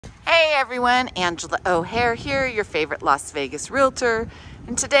Hey everyone, Angela O'Hare here, your favorite Las Vegas realtor.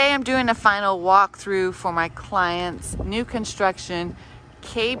 And today I'm doing a final walkthrough for my client's new construction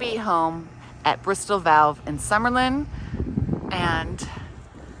KB home at Bristle, Vale in Summerlin. And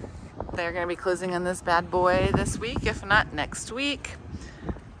they're going to be closing on this bad boy this week, if not next week.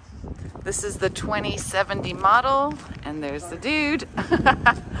 This is the 2070 model, and there's the dude.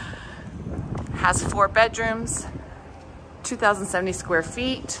 Has 4 bedrooms, 2,070 square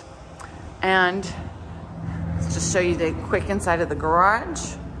feet. And let's just show you the quick inside of the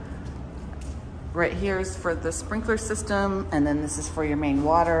garage. Right here is for the sprinkler system, and then this is for your main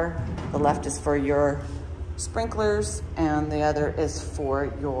water. The left is for your sprinklers, and the other is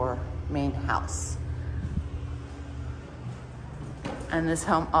for your main house. And this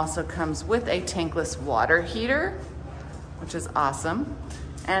home also comes with a tankless water heater, which is awesome.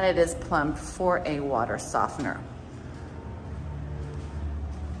 And it is plumbed for a water softener.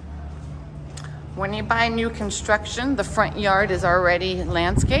 When you buy new construction, the front yard is already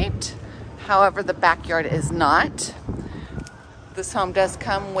landscaped. However, the backyard is not. This home does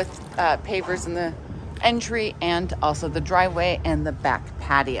come with pavers in the entry and also the driveway and the back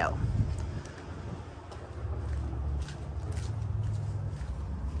patio.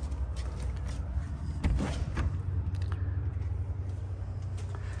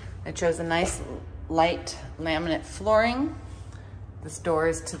 I chose a nice light laminate flooring. This door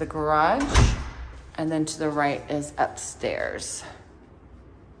is to the garage, and then to the right is upstairs.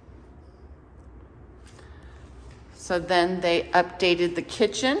 So then they updated the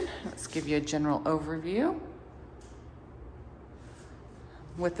kitchen. Let's give you a general overview.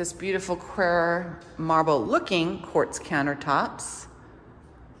 With this beautiful Carrara marble looking quartz countertops.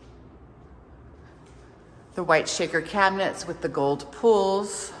 The white shaker cabinets with the gold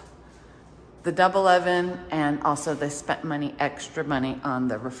pools. The double oven, and also they spent extra money on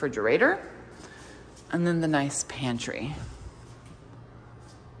the refrigerator. And then the nice pantry.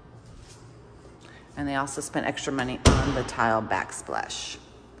 And they also spent extra money on the tile backsplash.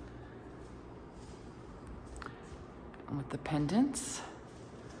 And with the pendants.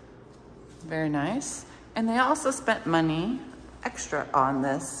 Very nice. And they also spent money extra on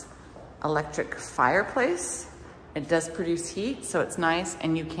this electric fireplace. It does produce heat, so it's nice,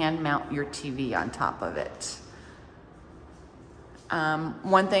 and you can mount your TV on top of it.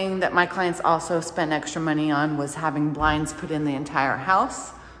 One thing that my clients also spent extra money on was having blinds put in the entire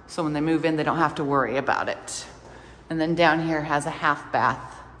house, so when they move in, they don't have to worry about it. And then down here has a half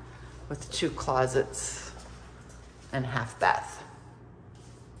bath with 2 closets and half bath.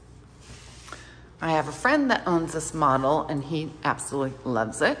 I have a friend that owns this model, and he absolutely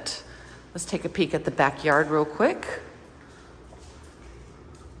loves it. Let's take a peek at the backyard real quick.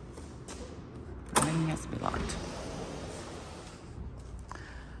 Everything has to be locked.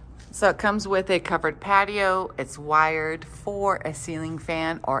 So it comes with a covered patio. It's wired for a ceiling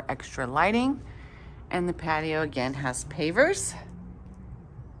fan or extra lighting. And the patio again has pavers.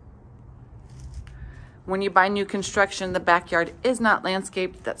 When you buy new construction, the backyard is not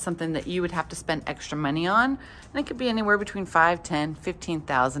landscaped. That's something that you would have to spend extra money on. And it could be anywhere between $5,000, $10,000,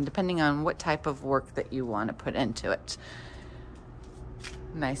 $15,000, depending on what type of work that you want to put into it.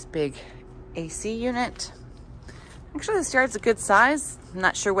 Nice big AC unit. Actually, this yard's a good size. I'm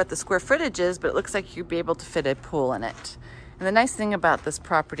not sure what the square footage is, but it looks like you'd be able to fit a pool in it. And the nice thing about this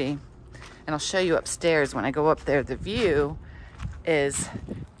property, and I'll show you upstairs when I go up there, the view is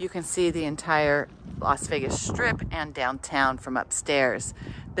you can see the entire Las Vegas Strip and downtown from upstairs.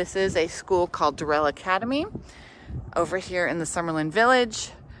 This is a school called Durrell Academy over here in the Summerlin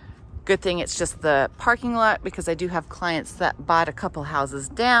Village. Good thing it's just the parking lot, because I do have clients that bought a couple houses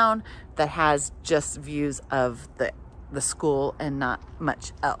down that has just views of the school and not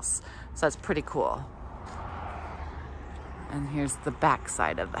much else. So that's pretty cool. And here's the back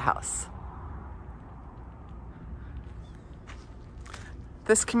side of the house.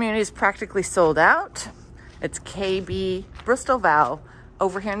 This community is practically sold out. It's KB Bristle Vale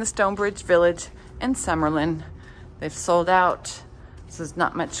over here in the Stonebridge Village in Summerlin. They've sold out, so there's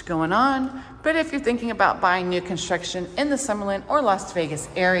not much going on. But if you're thinking about buying new construction in the Summerlin or Las Vegas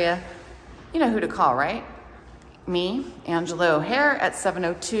area, you know who to call, right? Me, Angela O'Hare, at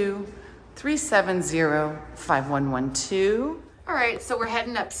 702-370-5112. All right, so we're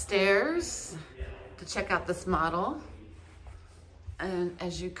heading upstairs to check out this model. And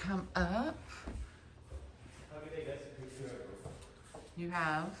as you come up, you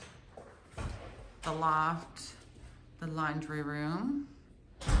have the loft, the laundry room,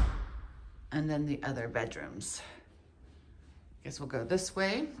 and then the other bedrooms. I guess we'll go this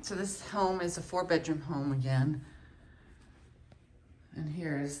way. So this home is a 4-bedroom home again. And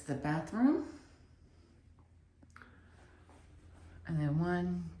here's the bathroom. And then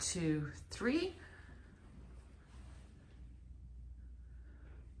 1, 2, 3.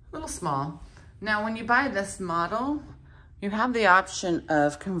 A little small. Now, when you buy this model, you have the option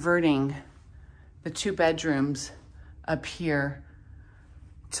of converting the 2 bedrooms up here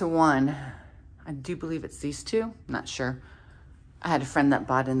to 1. I do believe it's these 2, not sure. I had a friend that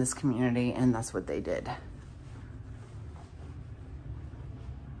bought in this community and that's what they did.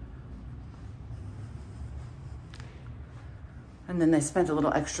 And then they spent a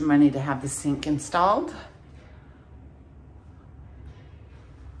little extra money to have the sink installed.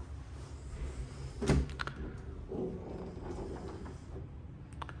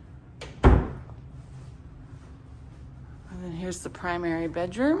 And then here's the primary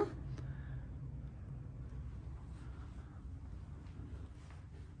bedroom.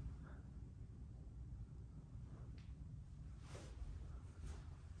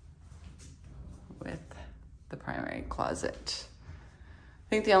 With the primary closet. I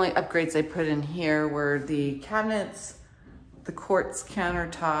think the only upgrades they put in here were the cabinets, the quartz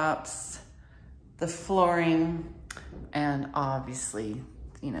countertops, the flooring, and obviously,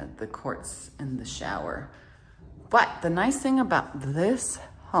 you know, the quartz in the shower. But the nice thing about this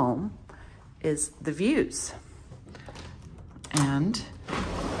home is the views. And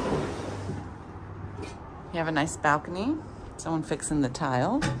you have a nice balcony, someone fixing the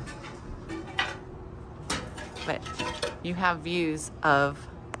tile. But you have views of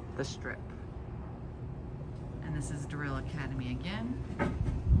the strip. And this is Drill Academy again.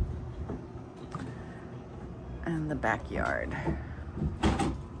 And the backyard.